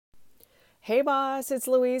Hey boss, it's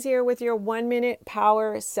Louise here with your 1 minute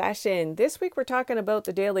power session. This week we're talking about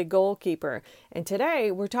the daily goalkeeper, and today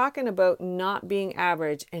we're talking about not being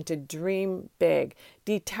average and to dream big.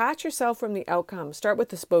 Detach yourself from the outcome. Start with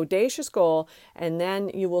this bodacious goal, and then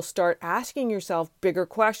you will start asking yourself bigger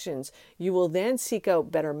questions. You will then seek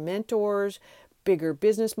out better mentors, bigger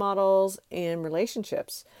business models, and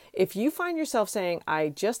relationships. If you find yourself saying, I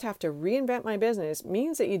just have to reinvent my business,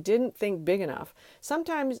 means that you didn't think big enough.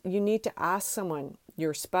 Sometimes you need to ask someone,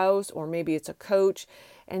 your spouse, or maybe it's a coach,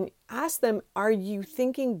 and ask them, are you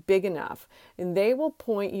thinking big enough? And they will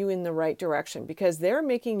point you in the right direction because they're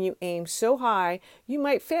making you aim so high, you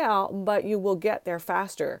might fail, but you will get there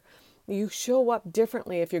faster. You show up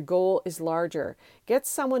differently if your goal is larger. Get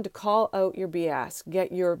someone to call out your BS.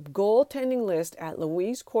 Get your goaltending list at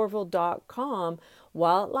louisecorville.com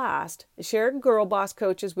while it lasts. Share Girl Boss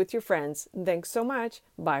coaches with your friends. Thanks so much.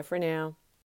 Bye for now.